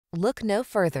Look no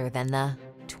further than the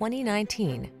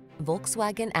 2019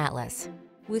 Volkswagen Atlas.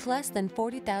 With less than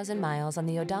 40,000 miles on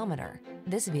the odometer,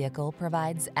 this vehicle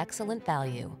provides excellent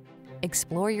value.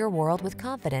 Explore your world with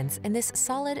confidence in this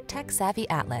solid, tech-savvy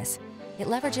Atlas. It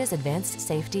leverages advanced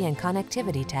safety and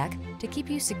connectivity tech to keep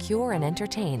you secure and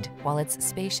entertained, while its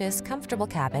spacious, comfortable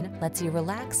cabin lets you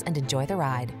relax and enjoy the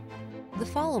ride. The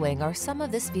following are some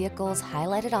of this vehicle's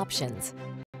highlighted options: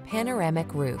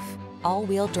 panoramic roof,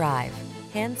 all-wheel drive,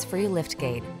 hands-free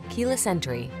liftgate, keyless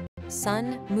entry,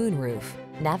 sun moonroof,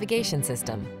 navigation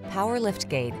system, power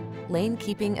liftgate, lane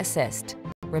keeping assist,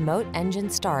 remote engine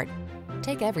start.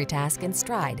 Take every task in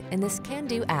stride in this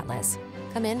can-do Atlas.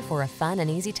 Come in for a fun and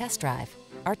easy test drive.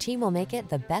 Our team will make it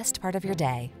the best part of your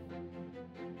day.